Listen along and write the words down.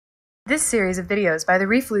This series of videos by the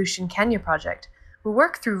Reefolution Kenya project will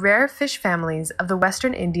work through rare fish families of the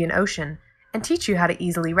Western Indian Ocean and teach you how to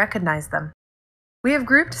easily recognize them. We have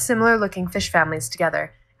grouped similar-looking fish families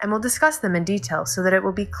together and will discuss them in detail so that it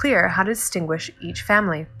will be clear how to distinguish each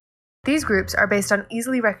family. These groups are based on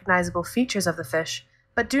easily recognizable features of the fish,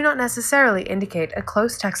 but do not necessarily indicate a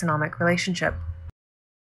close taxonomic relationship.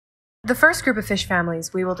 The first group of fish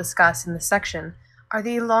families we will discuss in this section are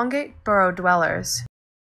the Elongate Burrow dwellers.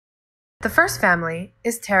 The first family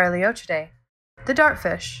is Ptereleotridae, the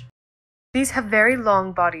dartfish. These have very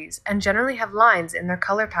long bodies and generally have lines in their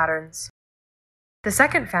color patterns. The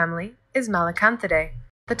second family is Malacanthidae,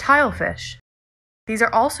 the tilefish. These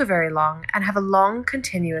are also very long and have a long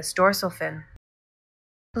continuous dorsal fin.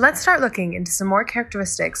 Let's start looking into some more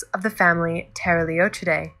characteristics of the family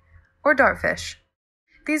Ptereleotridae, or dartfish.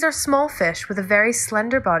 These are small fish with a very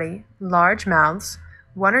slender body, large mouths,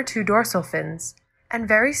 one or two dorsal fins, and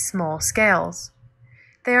very small scales.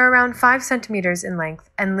 They are around 5 centimeters in length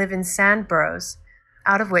and live in sand burrows,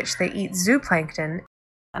 out of which they eat zooplankton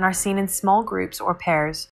and are seen in small groups or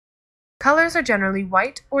pairs. Colors are generally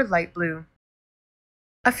white or light blue.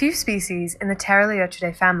 A few species in the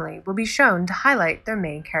Ptereleotridae family will be shown to highlight their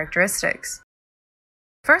main characteristics.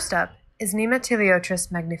 First up is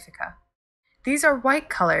Nematiliotris magnifica. These are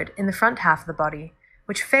white-colored in the front half of the body,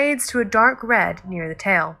 which fades to a dark red near the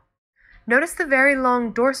tail. Notice the very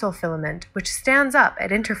long dorsal filament which stands up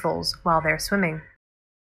at intervals while they're swimming.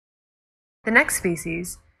 The next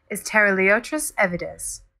species is Ptereleotris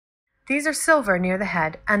evidis. These are silver near the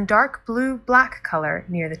head and dark blue-black color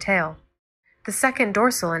near the tail. The second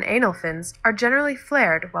dorsal and anal fins are generally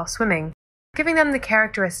flared while swimming, giving them the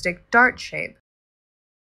characteristic dart shape.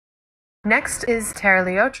 Next is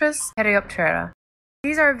Ptereleotridae.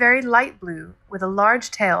 These are very light blue with a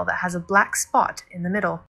large tail that has a black spot in the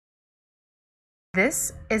middle.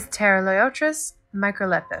 This is Ptereleotris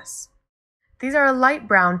microlepis. These are a light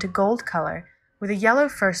brown to gold color with a yellow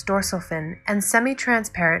first dorsal fin and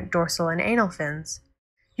semi-transparent dorsal and anal fins.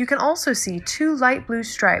 You can also see 2 light blue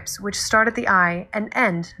stripes which start at the eye and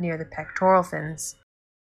end near the pectoral fins.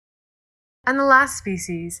 And the last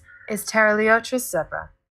species is Ptereleotris zebra.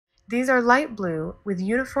 These are light blue with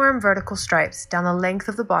uniform vertical stripes down the length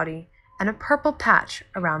of the body and a purple patch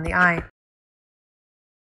around the eye.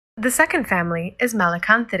 The second family is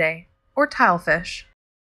Malacanthidae, or tilefish.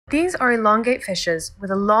 These are elongate fishes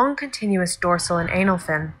with a long continuous dorsal and anal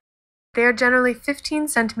fin. They are generally 15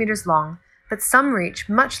 centimeters long, but some reach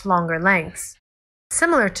much longer lengths.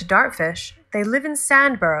 Similar to dartfish, they live in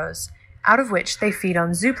sand burrows, out of which they feed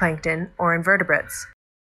on zooplankton or invertebrates.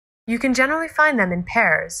 You can generally find them in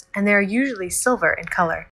pairs, and they are usually silver in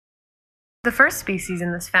color. The first species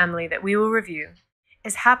in this family that we will review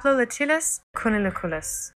is Haplolitylus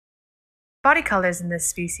cuniloculus. Body colors in this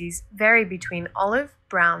species vary between olive,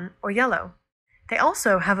 brown, or yellow. They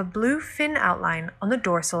also have a blue fin outline on the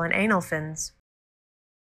dorsal and anal fins.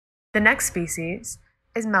 The next species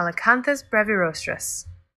is Malacanthus brevirostris.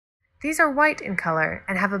 These are white in color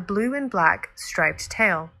and have a blue and black striped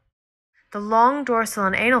tail. The long dorsal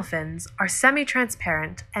and anal fins are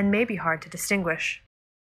semi-transparent and may be hard to distinguish.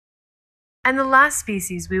 And the last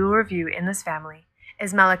species we will review in this family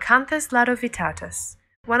is Malacanthus ladovitatus,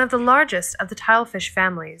 one of the largest of the tilefish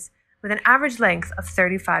families, with an average length of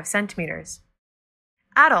 35 centimeters.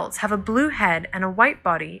 Adults have a blue head and a white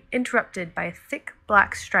body interrupted by a thick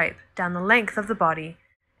black stripe down the length of the body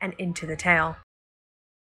and into the tail.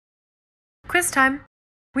 Quiz time!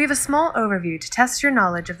 We have a small overview to test your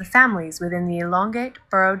knowledge of the families within the Elongate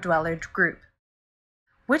Burrow dweller group.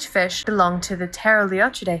 Which fish belong to the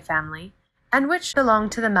Ptereleotridae family, and which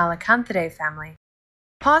belong to the Malacanthidae family?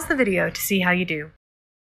 Pause the video to see how you do.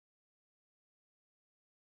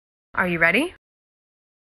 Are you ready?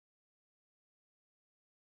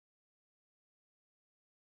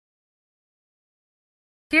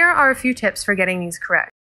 Here are a few tips for getting these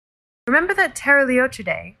correct. Remember that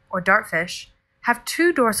Ptereleotridae, or dartfish, have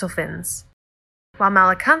 2 dorsal fins, while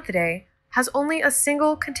Malacanthidae has only a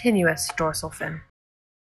single continuous dorsal fin.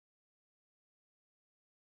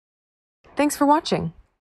 Thanks for watching.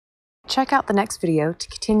 Check out the next video to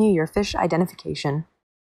continue your fish identification.